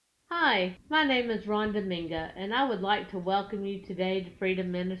Hi, my name is Ron Dominga, and I would like to welcome you today to Freedom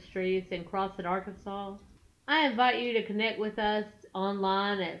Ministries in Crossett, Arkansas. I invite you to connect with us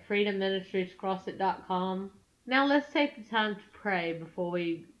online at freedomministriescrossett.com. Now let's take the time to pray before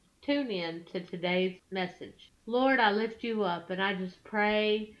we tune in to today's message. Lord, I lift you up and I just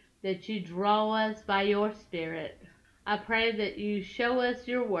pray that you draw us by your Spirit. I pray that you show us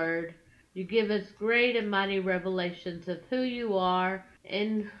your word. You give us great and mighty revelations of who you are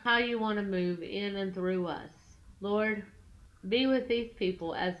and how you want to move in and through us. Lord, be with these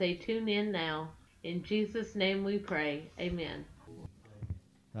people as they tune in now. In Jesus' name we pray. Amen.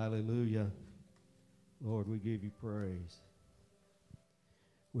 Hallelujah. Lord, we give you praise.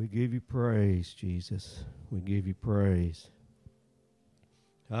 We give you praise, Jesus. We give you praise.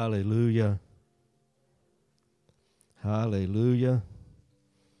 Hallelujah. Hallelujah.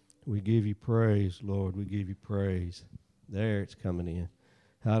 We give you praise, Lord. We give you praise. There, it's coming in.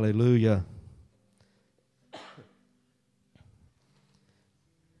 Hallelujah.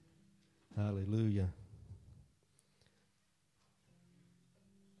 Hallelujah.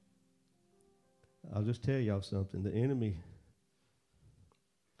 I'll just tell y'all something. The enemy,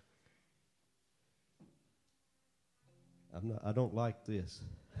 I don't like this.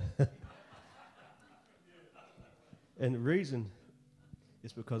 And the reason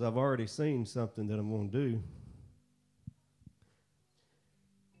is because I've already seen something that I'm going to do.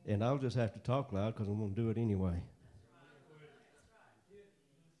 And I'll just have to talk loud because I'm going to do it anyway.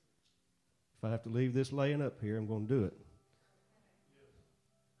 If I have to leave this laying up here, I'm going to do it.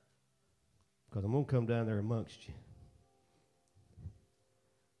 Because I'm going to come down there amongst you.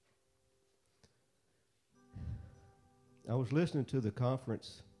 I was listening to the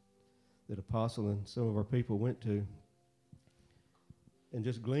conference that Apostle and some of our people went to, and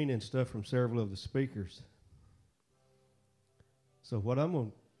just gleaning stuff from several of the speakers. So what I'm going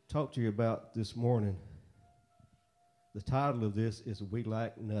to talk to you about this morning, the title of this is We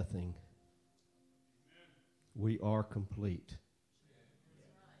Lack Nothing. We are complete.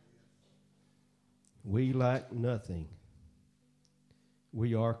 We lack nothing.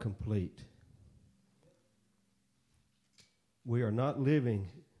 We are complete. We are not living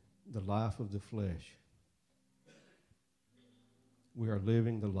the life of the flesh. We are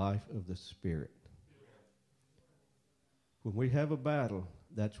living the life of the Spirit. When we have a battle,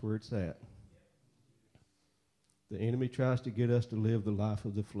 that's where it's at. The enemy tries to get us to live the life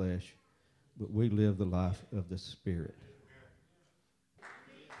of the flesh, but we live the life of the Spirit.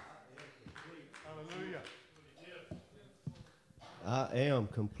 Hallelujah. I am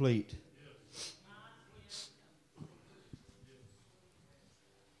complete.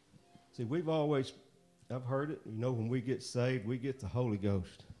 See, I've heard it, when we get saved, we get the Holy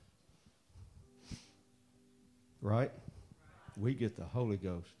Ghost. Right? We get the Holy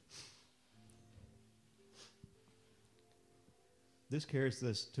Ghost. This carries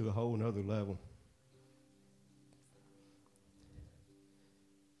this to a whole nother level.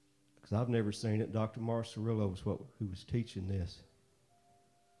 Because I've never seen it. Dr. Morris Cirillo was who was teaching this.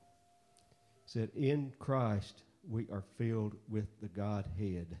 He said, in Christ, we are filled with the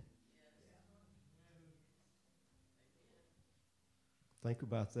Godhead. Think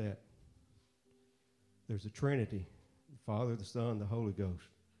about that. There's a Trinity, the Father, the Son, the Holy Ghost.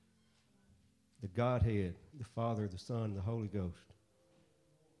 The Godhead, the Father, the Son, the Holy Ghost.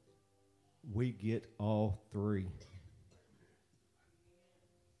 We get all three.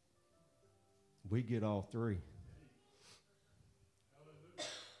 We get all three.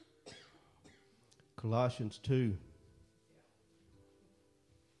 Colossians 2,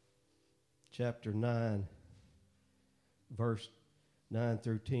 chapter 9, verse 9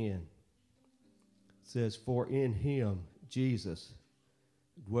 through 10 says, for in him, Jesus,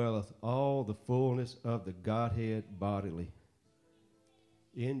 dwelleth all the fullness of the Godhead bodily.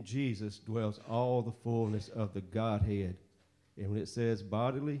 In Jesus dwells all the fullness of the Godhead. And when it says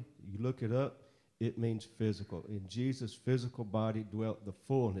bodily, you look it up, it means physical. In Jesus' physical body dwelt the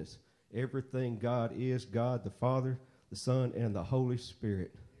fullness. Everything God is, God the Father, the Son, and the Holy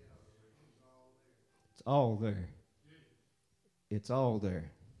Spirit. It's all there. It's all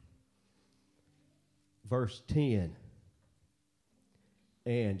there. Verse 10.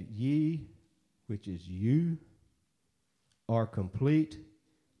 And ye, which is you, are complete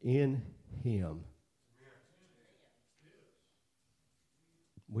in him.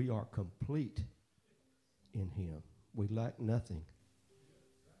 We are complete in him. We lack nothing.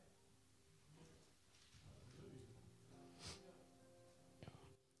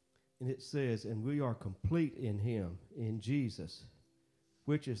 And it says, and we are complete in him, in Jesus,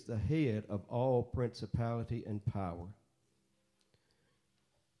 which is the head of all principality and power.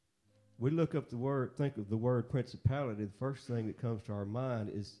 We look up the word, think of the word principality, the first thing that comes to our mind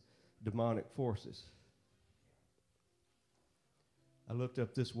is demonic forces. I looked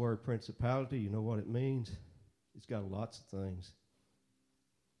up this word principality. You know what it means? It's got lots of things.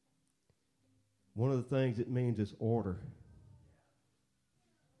 One of the things it means is order.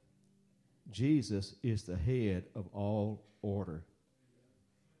 Jesus is the head of all order.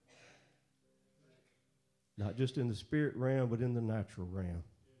 Not just in the spirit realm, but in the natural realm.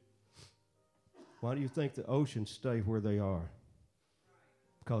 Why do you think the oceans stay where they are?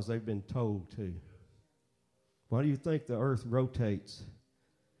 Because they've been told to. Why do you think the earth rotates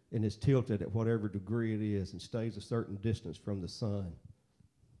and is tilted at whatever degree it is and stays a certain distance from the sun?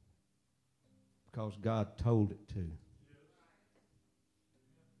 Because God told it to.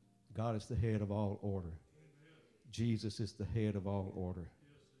 God is the head of all order. Jesus is the head of all order.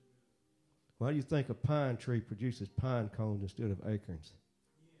 Why do you think a pine tree produces pine cones instead of acorns?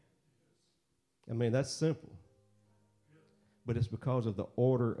 I mean, that's simple. But it's because of the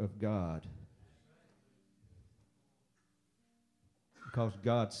order of God. Because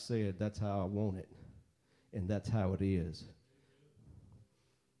God said, that's how I want it. And that's how it is.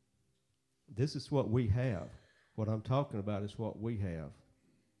 This is what we have. What I'm talking about is what we have.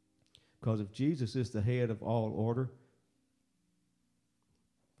 Because if Jesus is the head of all order,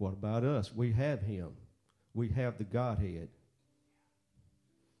 what about us? We have him. We have the Godhead.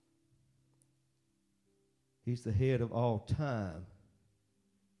 He's the head of all time.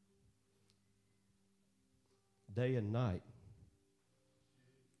 Day and night.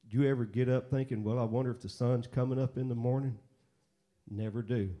 Do you ever get up thinking, well, I wonder if the sun's coming up in the morning? Never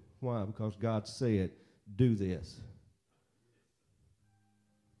do. Why? Because God said, do this.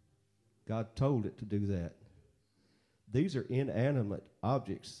 God told it to do that. These are inanimate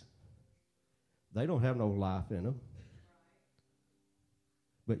objects. They don't have no life in them.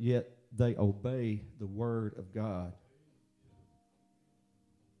 But yet they obey the word of God.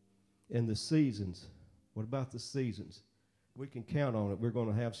 And the seasons. What about the seasons? We can count on it. We're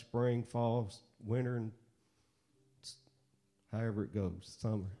going to have spring, fall, winter, and however it goes,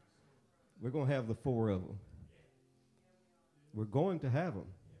 summer. We're going to have the 4 of them. We're going to have them.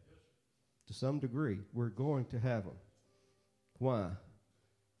 To some degree, we're going to have them. Why?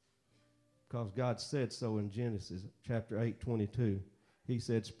 Because God said so in Genesis chapter 8:22. He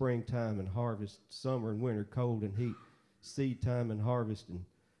said springtime and harvest, summer and winter, cold and heat, seed time and harvest, and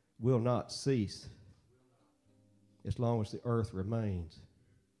will not cease as long as the earth remains.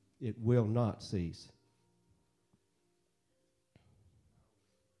 It will not cease.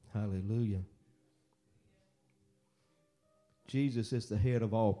 Hallelujah. Jesus is the head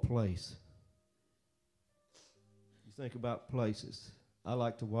of all place. You think about places. I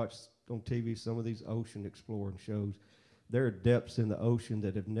like to watch on TV some of these ocean exploring shows. There are depths in the ocean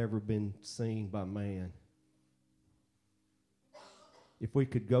that have never been seen by man. If we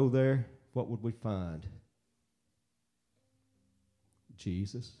could go there, what would we find?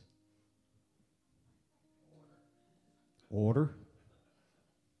 Jesus. Order.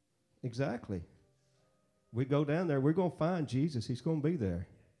 Exactly. We go down there, we're going to find Jesus. He's going to be there.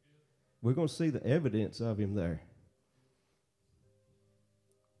 We're going to see the evidence of him there.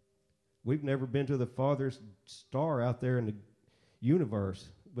 We've never been to the farthest star out there in the universe,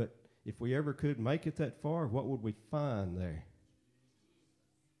 but if we ever could make it that far, what would we find there?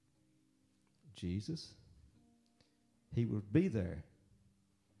 Jesus. He would be there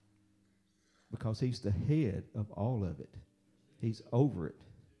because he's the head of all of it. He's over it.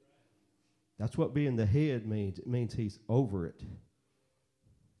 That's what being the head means. It means he's over it.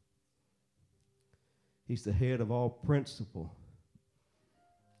 He's the head of all principle.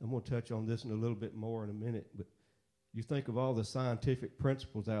 I'm going to touch on this in a little bit more in a minute, but you think of all the scientific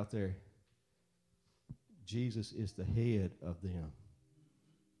principles out there. Jesus is the head of them.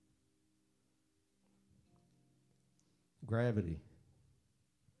 Gravity.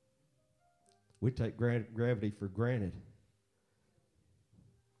 We take gravity for granted.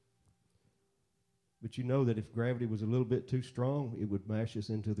 But you know that if gravity was a little bit too strong, it would mash us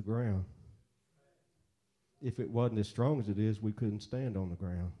into the ground. If it wasn't as strong as it is, we couldn't stand on the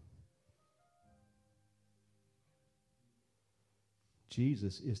ground.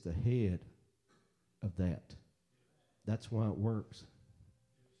 Jesus is the head of that. That's why it works.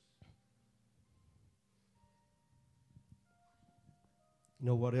 You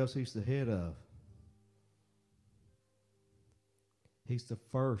know what else he's the head of? He's the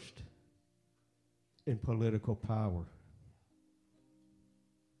first in political power.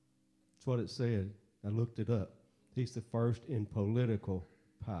 That's what it said. I looked it up. He's the first in political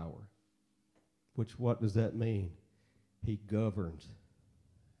power. Which, what does that mean? He governs.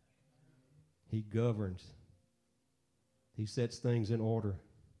 He governs. He sets things in order,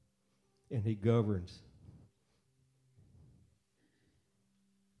 and he governs.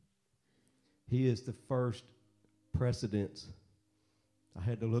 He is the first precedence. I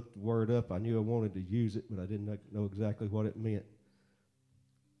had to look the word up. I knew I wanted to use it, but I didn't know exactly what it meant.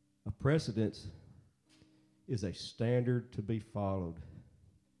 A precedence is a standard to be followed.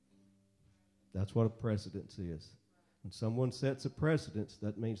 That's what a precedence is. When someone sets a precedence,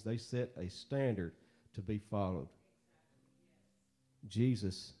 that means they set a standard to be followed.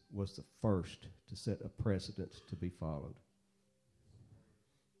 Jesus was the first to set a precedence to be followed.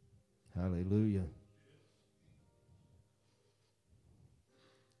 Hallelujah.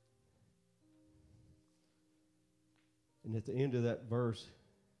 And at the end of that verse,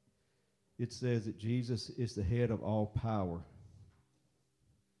 it says that Jesus is the head of all power.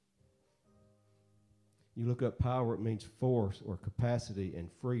 You look up power, it means force or capacity and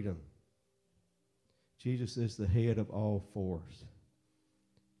freedom. Jesus is the head of all force.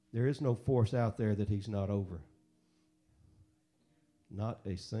 There is no force out there that he's not over. Not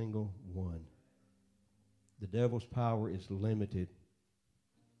a single one. The devil's power is limited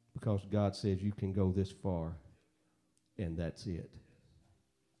because God says you can go this far, and that's it.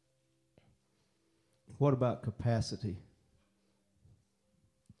 What about capacity?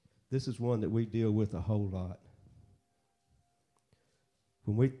 This is one that we deal with a whole lot.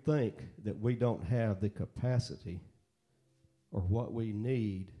 When we think that we don't have the capacity or what we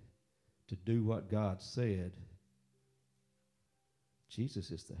need to do what God said,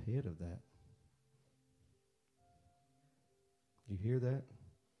 Jesus is the head of that. You hear that?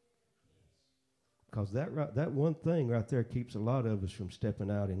 Because that one thing right there keeps a lot of us from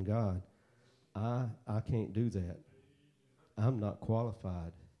stepping out in God. I can't do that. I'm not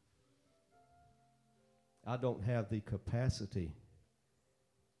qualified. I don't have the capacity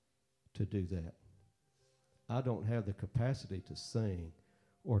to do that. I don't have the capacity to sing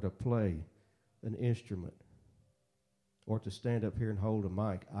or to play an instrument or to stand up here and hold a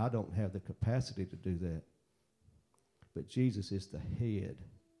mic. I don't have the capacity to do that. But Jesus is the head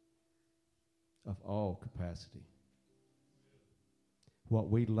of all capacity. What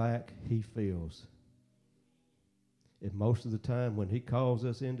we lack, he fills. And most of the time when he calls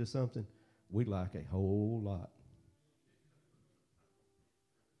us into something, we lack a whole lot.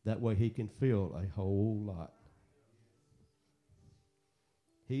 That way he can fill a whole lot.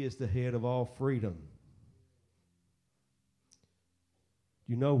 He is the head of all freedom.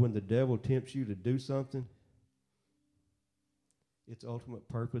 You know, when the devil tempts you to do something, its ultimate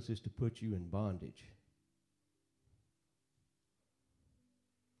purpose is to put you in bondage.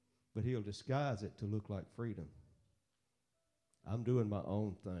 But he'll disguise it to look like freedom. I'm doing my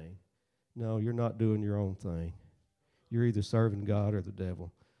own thing. No, you're not doing your own thing. You're either serving God or the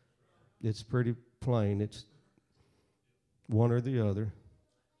devil. It's pretty plain. It's one or the other.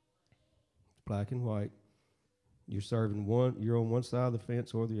 It's black and white. You're serving one. You're on one side of the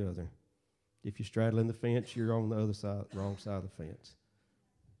fence or the other. If you're straddling the fence, you're on the other side, wrong side of the fence.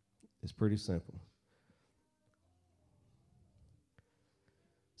 It's pretty simple.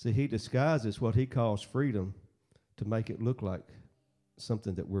 See, he disguises what he calls freedom to make it look like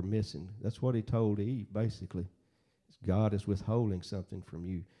something that we're missing. That's what he told Eve, basically. God is withholding something from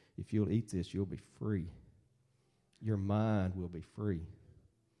you. If you'll eat this, you'll be free. Your mind will be free.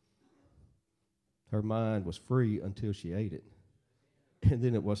 Her mind was free until she ate it. And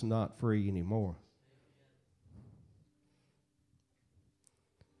then it was not free anymore.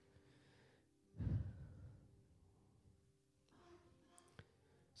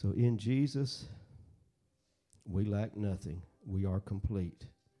 So in Jesus, we lack nothing. We are complete.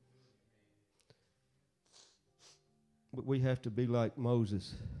 But we have to be like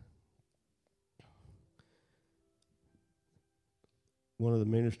Moses. One of the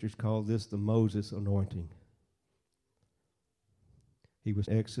ministers called this the Moses anointing. He was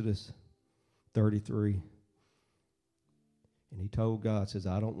Exodus 33. And he told God, says,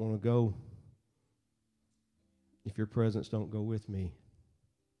 I don't want to go if your presence don't go with me.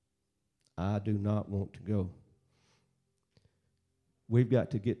 I do not want to go. We've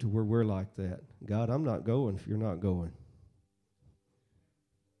got to get to where we're like that. God, I'm not going if you're not going.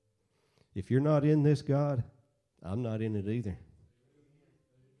 If you're not in this, God, I'm not in it either.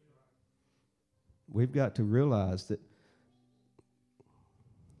 We've got to realize that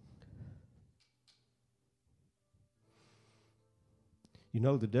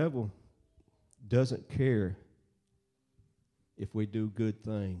the devil doesn't care if we do good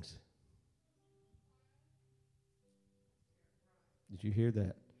things. Did you hear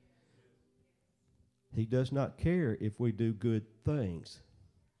that? He does not care if we do good things.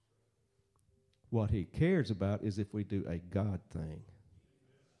 What he cares about is if we do a God thing.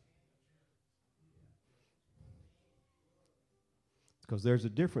 Because there's a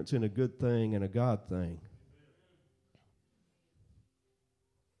difference in a good thing and a God thing.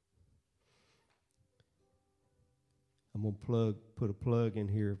 I'm going to put a plug in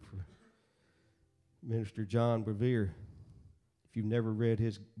here for Minister John Bevere. If you've never read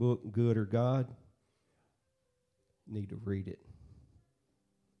his book, Good or God, you need to read it.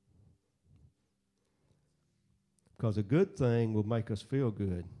 Because a good thing will make us feel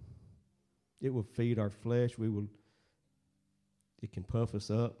good. It will feed our flesh. It can puff us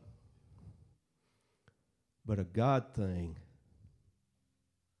up. But a God thing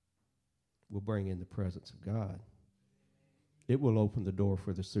will bring in the presence of God. It will open the door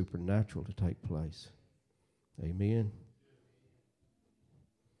for the supernatural to take place. Amen.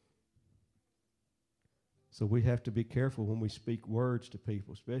 So we have to be careful when we speak words to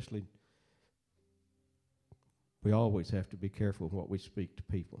people, especially. We always have to be careful in what we speak to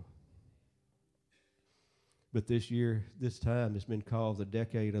people. But this time has been called the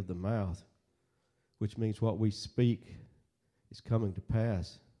decade of the mouth, which means what we speak is coming to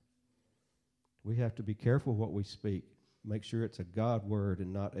pass. We have to be careful what we speak. Make sure it's a God word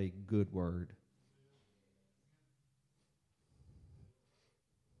and not a good word.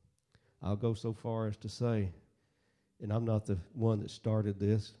 I'll go so far as to say, and I'm not the one that started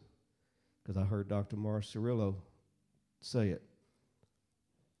this, because I heard Dr. Morris Cirillo say it.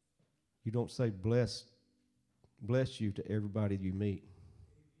 You don't say bless you to everybody you meet.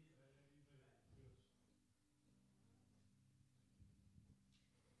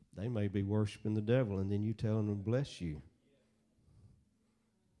 They may be worshiping the devil, and then you tell them to bless you.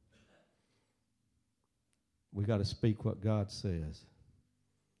 We got to speak what God says,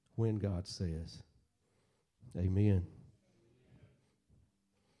 when God says. Amen.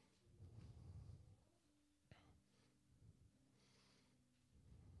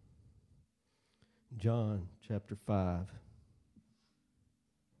 John chapter 5.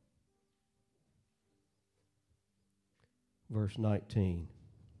 Verse 19.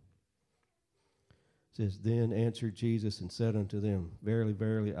 Says, Then answered Jesus and said unto them, Verily,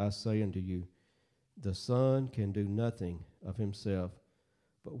 verily, I say unto you, the Son can do nothing of himself,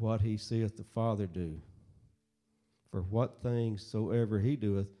 but what he seeth the Father do. For what things soever he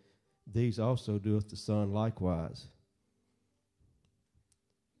doeth, these also doeth the Son likewise.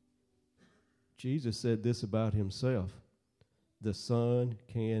 Jesus said this about himself. The Son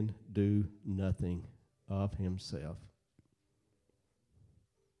can do nothing of himself.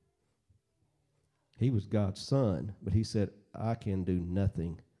 He was God's Son, but he said, I can do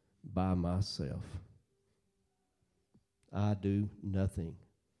nothing by myself. I do nothing.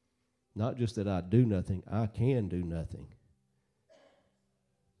 Not just that I do nothing, I can do nothing.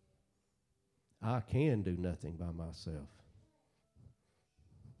 I can do nothing by myself.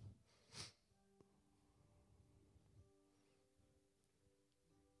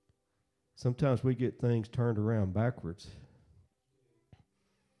 Sometimes we get things turned around backwards.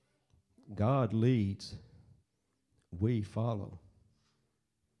 God leads, we follow.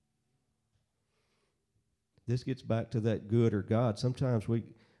 This gets back to that good or God. Sometimes we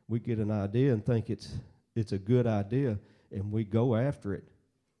get an idea and think it's a good idea, and we go after it,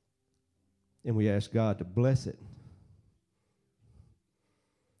 and we ask God to bless it.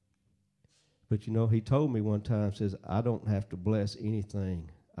 But you know, he told me one time, says, I don't have to bless anything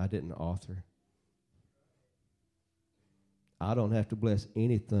I didn't author. I don't have to bless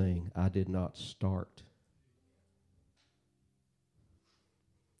anything I did not start.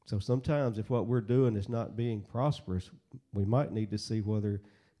 So sometimes if what we're doing is not being prosperous, we might need to see whether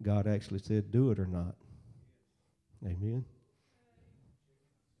God actually said do it or not. Amen.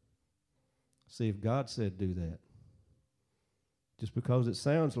 See if God said do that. Just because it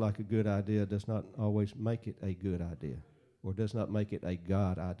sounds like a good idea does not always make it a good idea, or does not make it a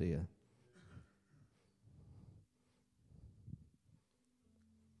God idea.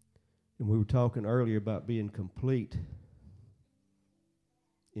 And we were talking earlier about being complete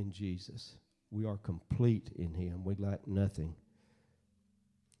in Jesus. We are complete in him. We lack nothing.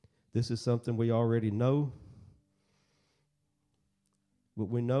 This is something we already know. But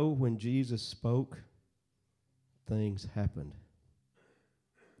we know when Jesus spoke, things happened.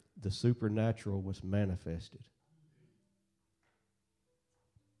 The supernatural was manifested.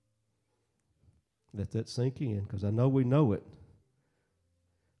 Let that sink in, because I know we know it.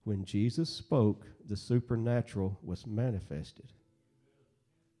 When Jesus spoke, the supernatural was manifested.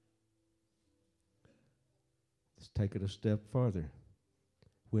 Let's take it a step further.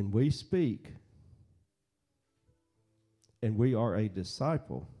 When we speak, and we are a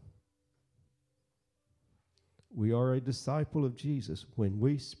disciple, we are a disciple of Jesus. When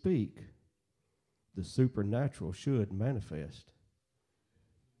we speak, the supernatural should manifest.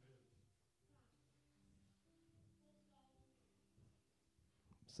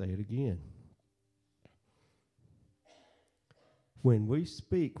 Say it again. When we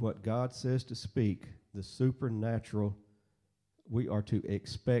speak what God says to speak, the supernatural, we are to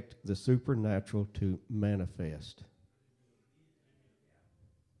expect the supernatural to manifest.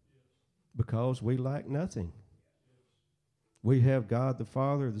 Because we lack nothing. We have God the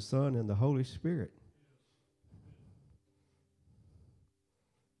Father, the Son, and the Holy Spirit.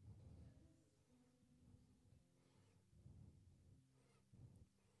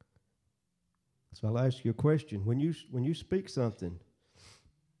 So I'll ask you a question. When you speak something,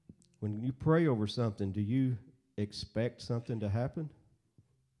 when you pray over something, do you expect something to happen?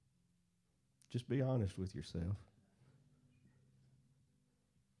 Just be honest with yourself.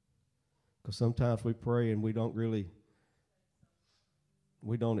 Because sometimes we pray and we don't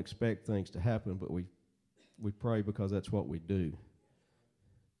expect things to happen, but we pray because that's what we do.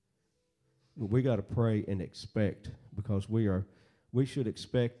 But we got to pray and expect, because we should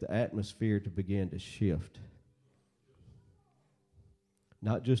expect the atmosphere to begin to shift.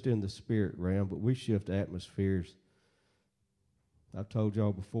 Not just in the spirit realm, but we shift atmospheres. I've told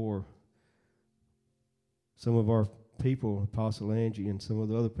y'all before, some of our people, Apostle Angie and some of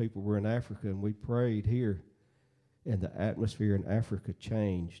the other people, were in Africa, and we prayed here, and the atmosphere in Africa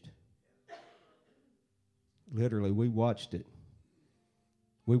changed. Literally, we watched it.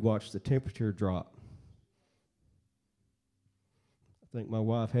 We watched the temperature drop. I think my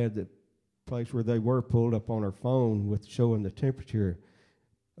wife had the place where they were pulled up on her phone with showing the temperature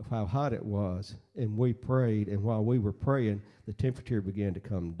of how hot it was. And we prayed, and while we were praying, the temperature began to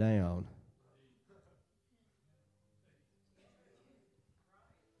come down.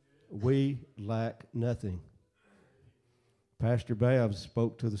 We lack nothing. Pastor Babs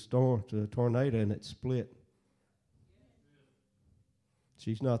spoke to the storm, to the tornado, and it split.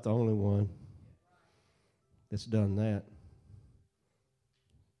 She's not the only one that's done that.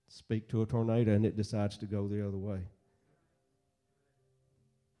 Speak to a tornado and it decides to go the other way.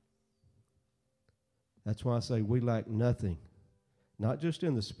 That's why I say we lack nothing. Not just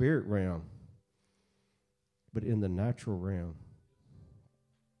in the spirit realm, but in the natural realm.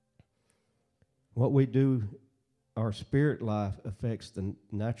 What we do, our spirit life affects the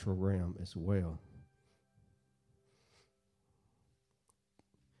natural realm as well.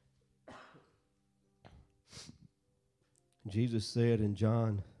 Jesus said in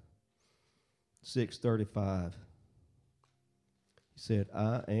John 6:35, he said,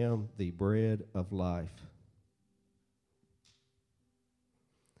 I am the bread of life.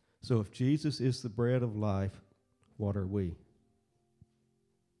 So if Jesus is the bread of life, what are we?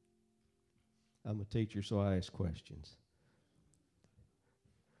 I'm a teacher, so I ask questions.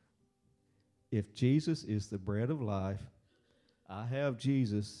 If Jesus is the bread of life, I have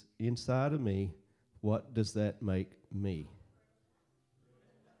Jesus inside of me, what does that make me?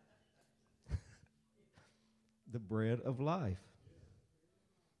 The bread of life.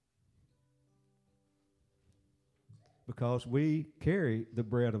 Because we carry the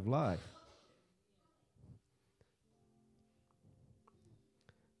bread of life.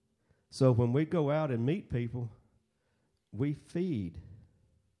 So when we go out and meet people, we feed.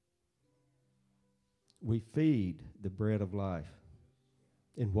 We feed the bread of life.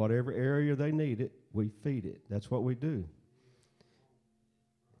 In whatever area they need it, we feed it. That's what we do.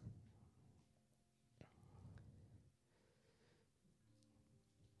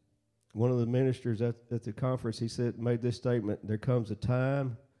 One of the ministers at the conference, he made this statement, there comes a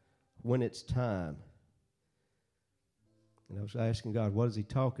time when it's time. And I was asking God, what is he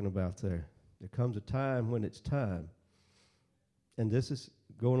talking about there? There comes a time when it's time. And this is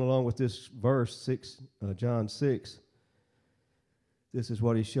going along with this verse, John 6. This is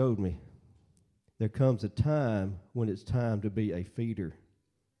what he showed me. There comes a time when it's time to be a feeder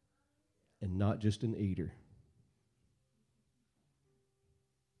and not just an eater.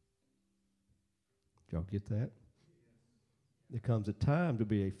 Did y'all get that? There comes a time to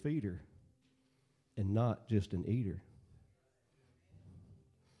be a feeder and not just an eater.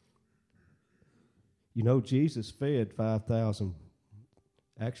 You know, Jesus fed 5,000,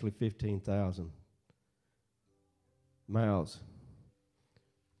 actually 15,000 mouths.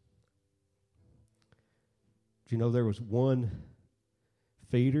 Do you know there was one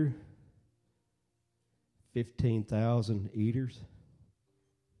feeder, 15,000 eaters?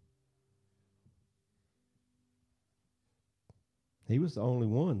 He was the only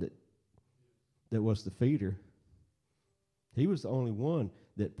one that was the feeder. He was the only one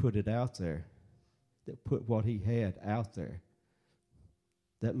that put it out there. that put what he had out there.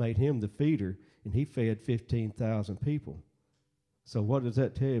 That made him the feeder, and he fed 15,000 people. So what does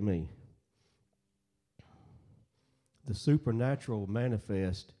that tell me? The supernatural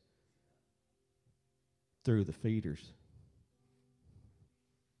manifest through the feeders.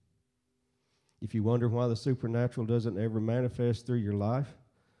 If you wonder why the supernatural doesn't ever manifest through your life,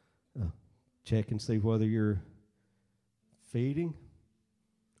 check and see whether you're feeding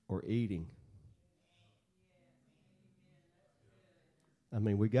or eating. I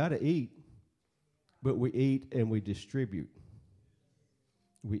mean, we got to eat, but we eat and we distribute.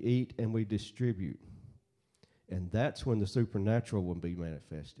 We eat and we distribute. And that's when the supernatural will be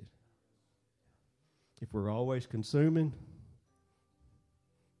manifested. If we're always consuming,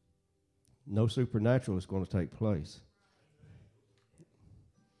 no supernatural is going to take place.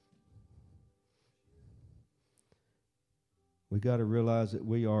 We got to realize that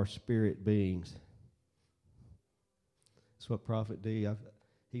we are spirit beings. That's what Prophet D.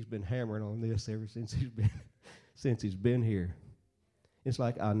 He's been hammering on this ever since he's been here. It's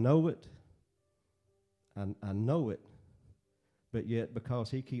like I know it. I know it, but yet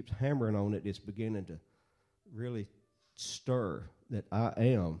because he keeps hammering on it, it's beginning to really stir that I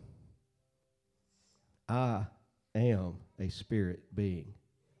am a spirit being.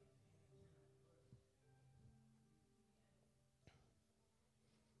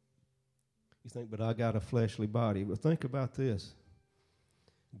 You think, but I got a fleshly body. Well, think about this.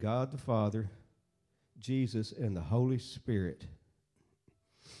 God the Father, Jesus, and the Holy Spirit.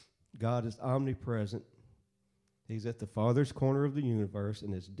 God is omnipresent. He's at the farthest corner of the universe,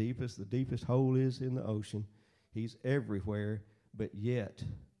 and the deepest hole is in the ocean. He's everywhere, but yet,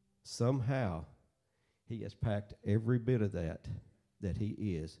 somehow, he has packed every bit of that he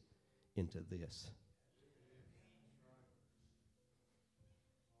is into this.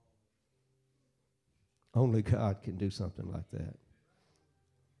 Only God can do something like that.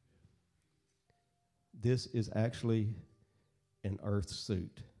 This is actually an earth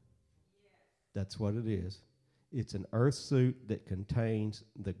suit. That's what it is. It's an earth suit that contains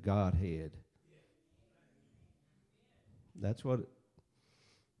the Godhead. That's what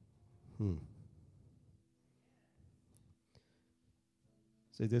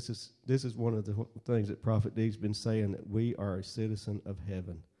See, this is one of the things that Prophet D's been saying, that we are a citizen of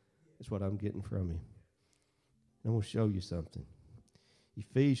heaven. That's what I'm getting from him. I'm going to show you something.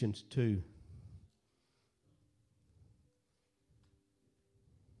 Ephesians 2.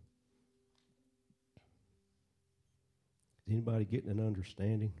 Is anybody getting an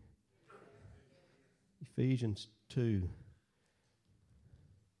understanding? Ephesians 2.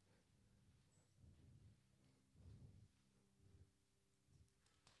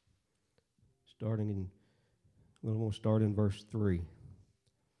 We'll start in verse 3. It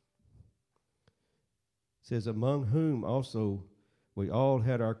says, among whom also we all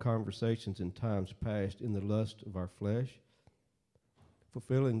had our conversations in times past in the lust of our flesh,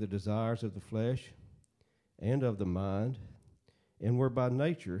 fulfilling the desires of the flesh and of the mind, and were by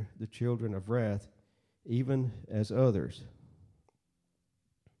nature the children of wrath, even as others.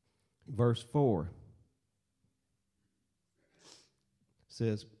 Verse 4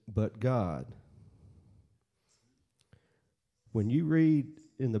 says, but God. When you read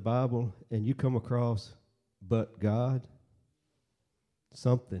in the Bible and you come across but God,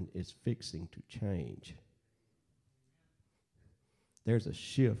 something is fixing to change. There's a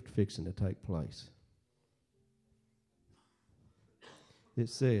shift fixing to take place. It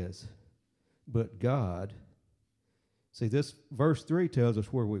says, but God. See, this verse 3 tells us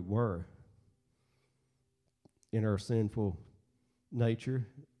where we were in our sinful nature.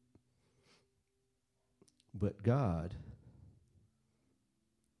 But God,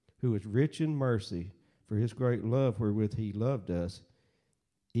 who is rich in mercy, for his great love wherewith he loved us,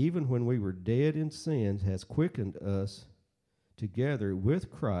 even when we were dead in sins, has quickened us together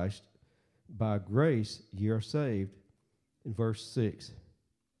with Christ. By grace ye are saved. In verse 6,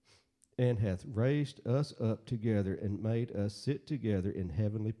 and hath raised us up together and made us sit together in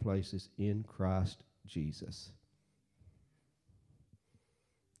heavenly places in Christ Jesus.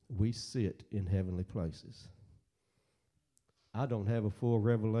 We sit in heavenly places. I don't have a full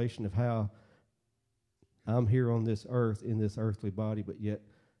revelation of how I'm here on this earth in this earthly body, but yet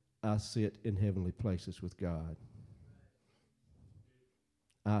I sit in heavenly places with God.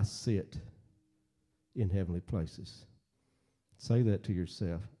 I sit in heavenly places. Say that to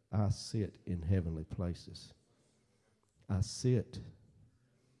yourself. I sit in heavenly places. I sit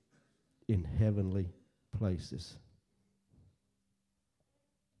in heavenly places.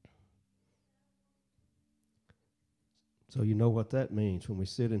 So you know what that means when we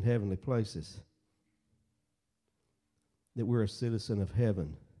sit in heavenly places. that we're a citizen of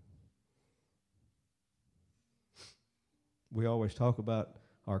heaven. We always talk about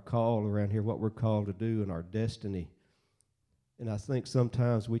our call around here, what we're called to do, and our destiny. And I think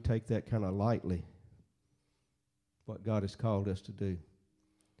sometimes we take that kind of lightly, what God has called us to do.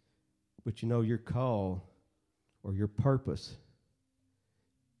 But you know, your call or your purpose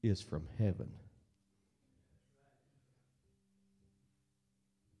is from heaven.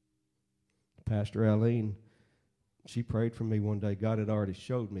 Pastor Eileen, she prayed for me one day. God had already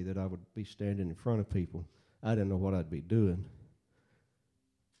showed me that I would be standing in front of people. I didn't know what I'd be doing.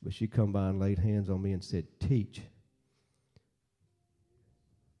 But she come by and laid hands on me and said, teach.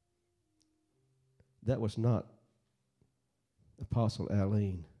 That was not Apostle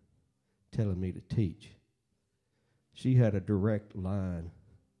Eileen telling me to teach. She had a direct line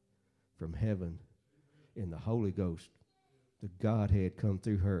from heaven in the Holy Ghost. The Godhead come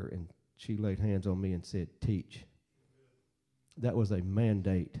through her, and she laid hands on me and said, teach. That was a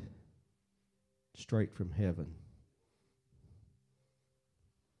mandate straight from heaven.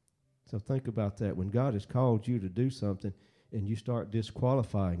 So think about that. When God has called you to do something and you start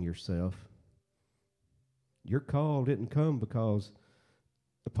disqualifying yourself, your call didn't come because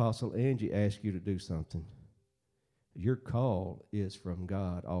Apostle Angie asked you to do something. Your call is from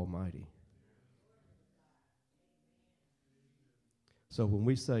God Almighty. So when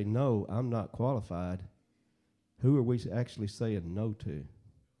we say, no, I'm not qualified, who are we actually saying no to?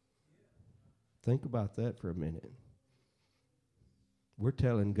 Think about that for a minute. We're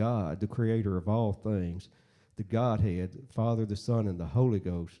telling God, the creator of all things, the Godhead, the Father, the Son, and the Holy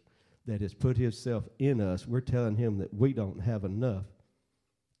Ghost, that has put himself in us, we're telling him that we don't have enough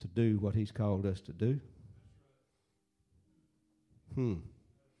to do what he's called us to do. I'm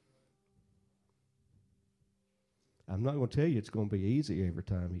not going to tell you it's going to be easy every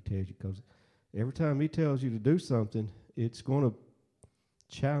time he tells you, because every time he tells you to do something, it's going to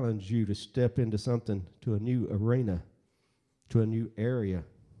challenge you to step into something, to a new arena, to a new area.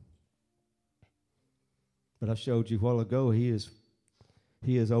 But I showed you a while ago, he is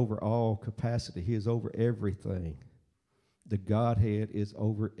over all capacity. He is over everything. The Godhead is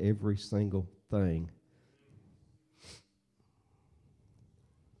over every single thing.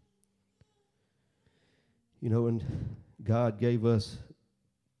 You know, and God gave us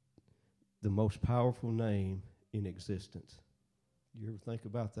the most powerful name in existence. You ever think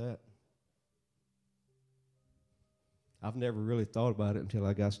about that? I've never really thought about it until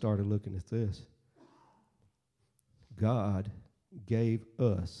I got started looking at this. God gave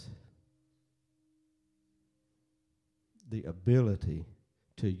us the ability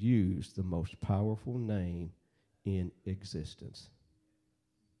to use the most powerful name in existence.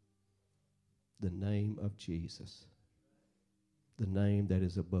 The name of Jesus. The name that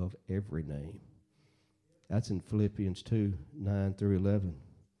is above every name. That's in Philippians 2, 9 through 11.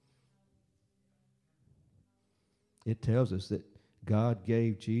 It tells us that God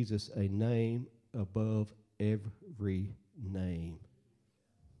gave Jesus a name above every name.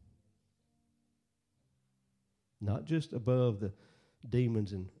 Not just above the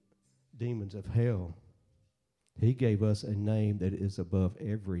demons of hell. He gave us a name that is above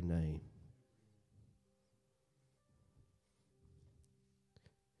every name.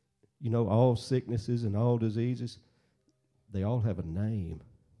 You know, all sicknesses and all diseases, they all have a name.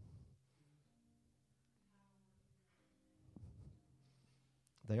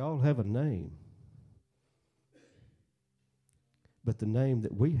 They all have a name. But the name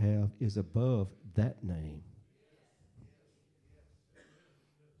that we have is above that name.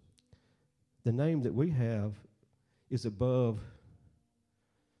 The name that we have is above,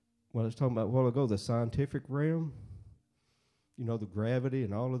 what I was talking about a while ago, the scientific realm. You know, the gravity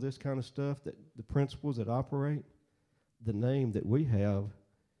and all of this kind of stuff, that the principles that operate. The name that we have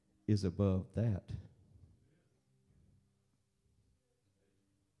is above that.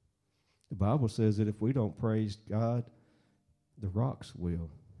 The Bible says that if we don't praise God, the rocks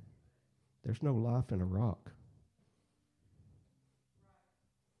will. There's no life in a rock.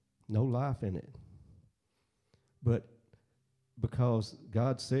 No life in it. But because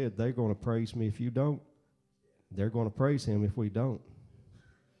God said they're going to praise me if you don't, they're going to praise him if we don't.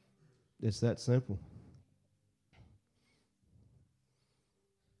 It's that simple.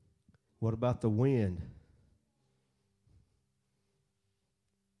 What about the wind?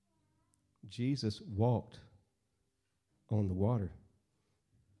 Jesus walked on the water.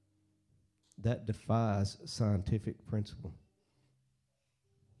 That defies scientific principle.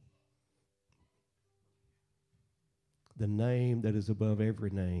 The name that is above every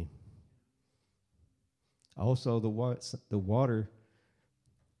name. Also, the water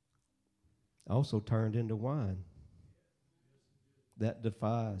also turned into wine. That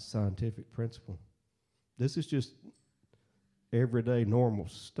defies scientific principle. This is just everyday normal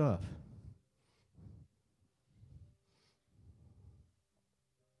stuff.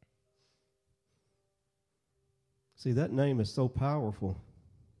 See, that name is so powerful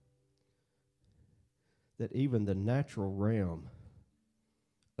that even the natural realm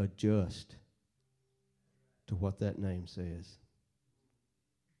adjusts to what that name says.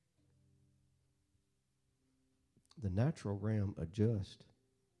 The natural realm adjusts.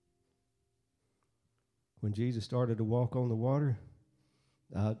 When Jesus started to walk on the water,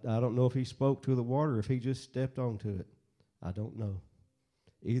 I don't know if he spoke to the water or if he just stepped onto it. I don't know.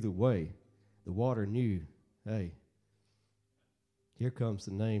 Either way, the water knew, hey, here comes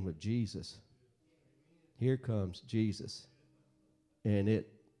the name of Jesus. Here comes Jesus. And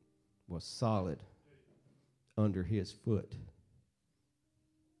it was solid under his foot.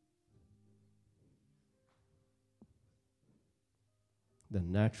 The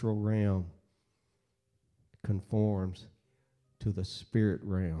natural realm conforms to the spirit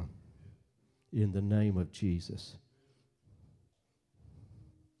realm in the name of Jesus.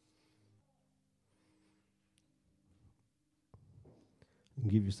 I'll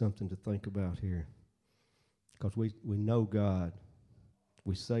give you something to think about here. Because we know God.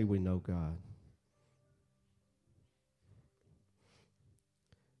 We say we know God.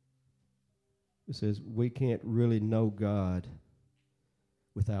 It says we can't really know God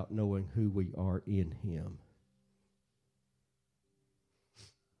without knowing who we are in him.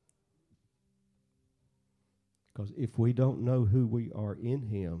 Because if we don't know who we are in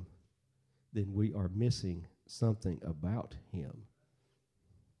him, then we are missing something about him.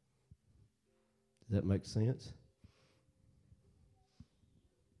 Does that make sense?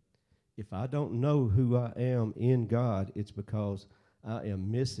 If I don't know who I am in God, it's because I am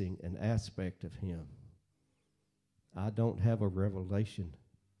missing an aspect of him. I don't have a revelation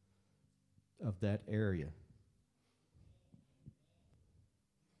of that area.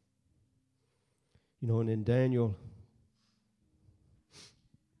 You know, and in Daniel,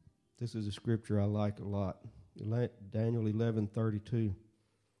 this is a scripture I like a lot. Daniel 11:32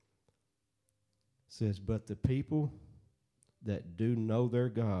 says, "But the people that do know their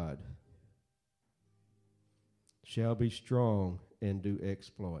God shall be strong and do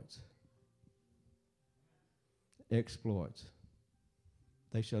exploits." Exploits.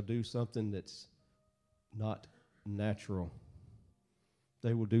 They shall do something that's not natural.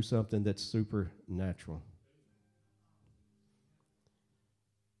 They will do something that's supernatural.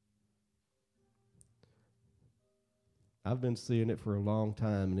 I've been seeing it for a long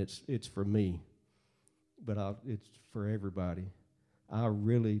time, and it's for me, but it's for everybody. I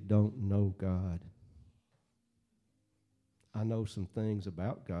really don't know God. I know some things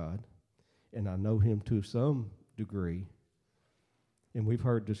about God, and I know him to some degree. And we've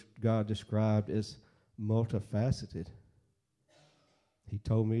heard God described as multifaceted. He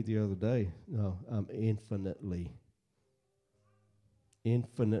told me the other day, no, I'm infinitely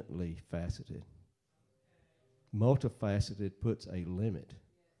faceted. Multifaceted puts a limit.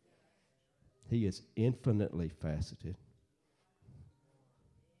 He is infinitely faceted.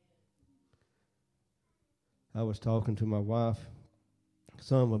 I was talking to my wife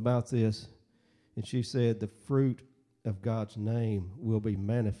some about this, and she said the fruit of God's name will be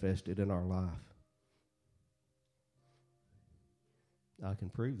manifested in our life. I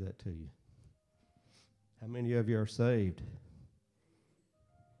can prove that to you. How many of you are saved?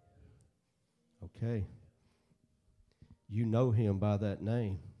 Okay. You know him by that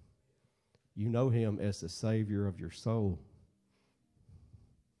name. You know him as the Savior of your soul.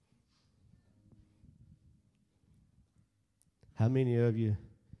 How many of you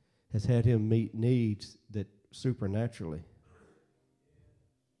has had him meet needs that supernaturally?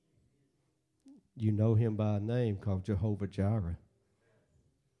 You know him by a name called Jehovah Jireh.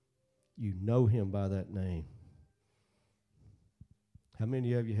 You know him by that name. How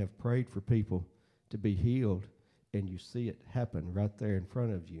many of you have prayed for people to be healed and you see it happen right there in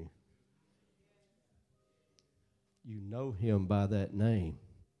front of you? You know him by that name.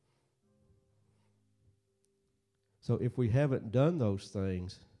 So if we haven't done those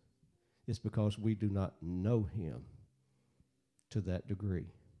things, it's because we do not know him to that degree.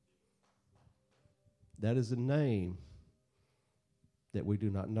 That is a name that we do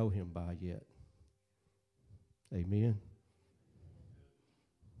not know him by yet. Amen?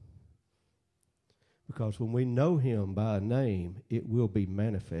 Because when we know him by a name, it will be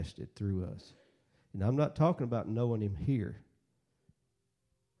manifested through us. And I'm not talking about knowing him here.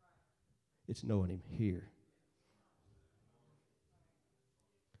 It's knowing him here.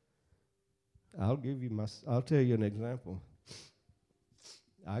 I'll tell you an example.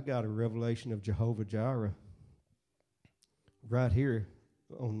 I got a revelation of Jehovah Jireh right here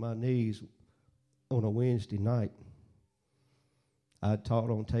on my knees on a Wednesday night. I taught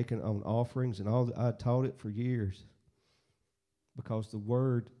on taking on offerings and all. I taught it for years because the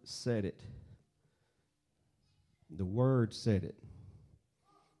Word said it. The Word said it.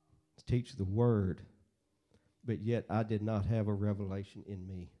 Teach the Word. But yet I did not have a revelation in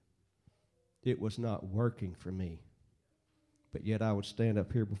me. It was not working for me. But yet I would stand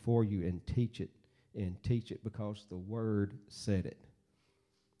up here before you and teach it because the Word said it.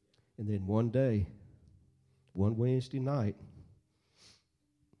 And then one day, one Wednesday night,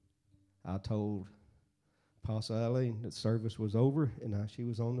 I told Apostle Eileen that service was over and she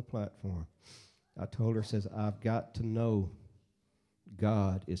was on the platform. I told her, says, I've got to know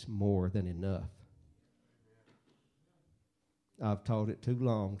God is more than enough. I've taught it too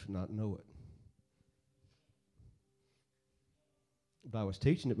long to not know it. But I was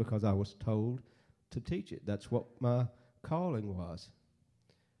teaching it because I was told to teach it. That's what my calling was.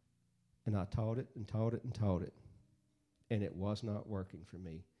 And I taught it and taught it and taught it. And it was not working for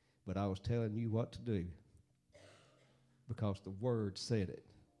me. But I was telling you what to do because the Word said it.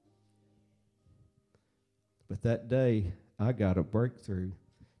 But that day, I got a breakthrough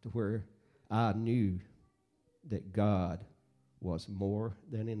to where I knew that God was more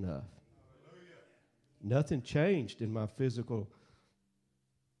than enough. Nothing changed in my physical,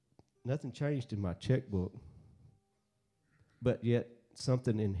 nothing changed in my checkbook. But yet,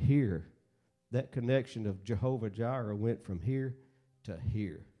 something in here, that connection of Jehovah Jireh went from here to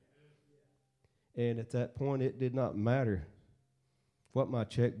here. And at that point, it did not matter what my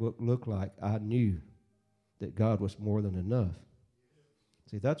checkbook looked like. I knew that God was more than enough.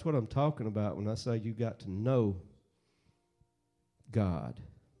 See, that's what I'm talking about when I say you got to know God.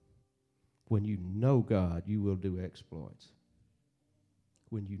 When you know God, you will do exploits.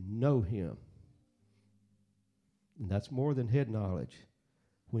 When you know Him, and that's more than head knowledge,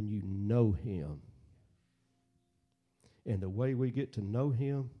 when you know Him. And the way we get to know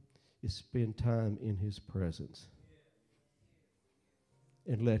Him is spend time in His presence.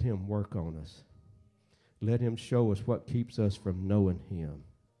 And let Him work on us. Let Him show us what keeps us from knowing Him.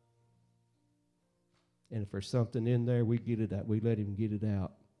 And if there's something in there, we get it out. We let Him get it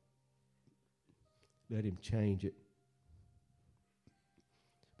out. Let Him change it.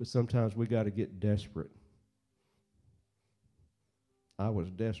 But sometimes we got to get desperate. I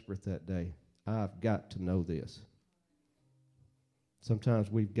was desperate that day. I've got to know this. Sometimes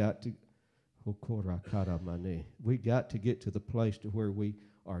we've got to, we got to get to the place to where we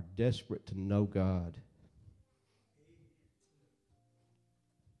are desperate to know God.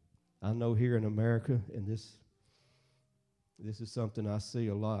 I know here in America, and this is something I see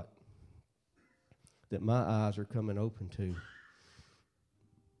a lot, that my eyes are coming open to,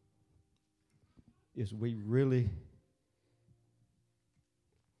 is we really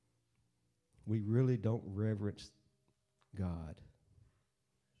don't reverence God.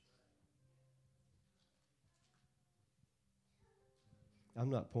 I'm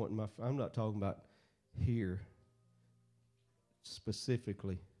not talking about here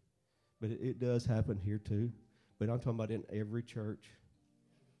specifically, but it does happen here too. But I'm talking about in every church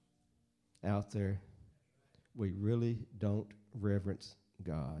out there, we really don't reverence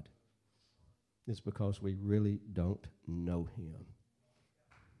God. It's because we really don't know Him.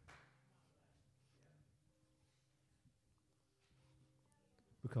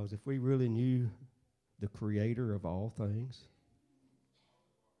 Because if we really knew the Creator of all things,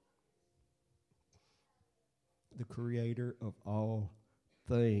 the Creator of all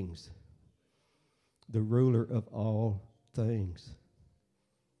things, the ruler of all things,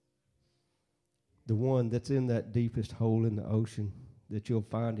 the one that's in that deepest hole in the ocean, that you'll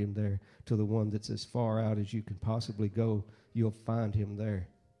find Him there, to the one that's as far out as you can possibly go, you'll find Him there.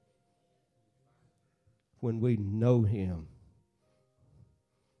 When we know Him,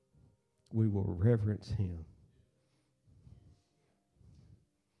 we will reverence Him.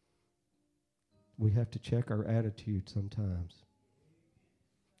 We have to check our attitude sometimes.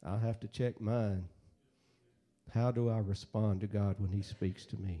 I have to check mine. How do I respond to God when He speaks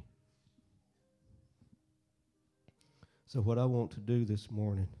to me? So what I want to do this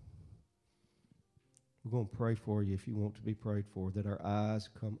morning, we're going to pray for you if you want to be prayed for, that our eyes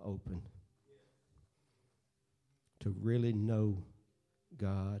come open to really know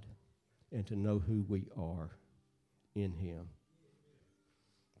God and to know who we are in Him.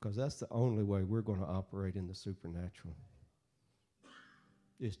 Because that's the only way we're going to operate in the supernatural,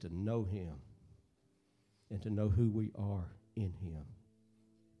 is to know Him and to know who we are in Him.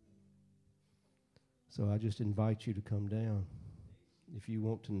 So I just invite you to come down if you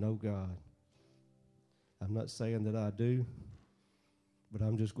want to know God. I'm not saying that I do, but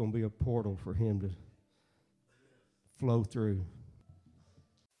I'm just going to be a portal for him to flow through.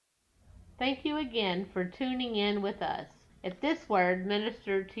 Thank you again for tuning in with us. If this word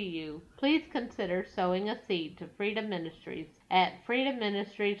ministered to you, please consider sowing a seed to Freedom Ministries at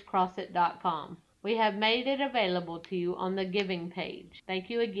freedomministriescrossit.com. We have made it available to you on the giving page. Thank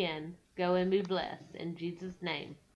you again. Go and be blessed. In Jesus' name.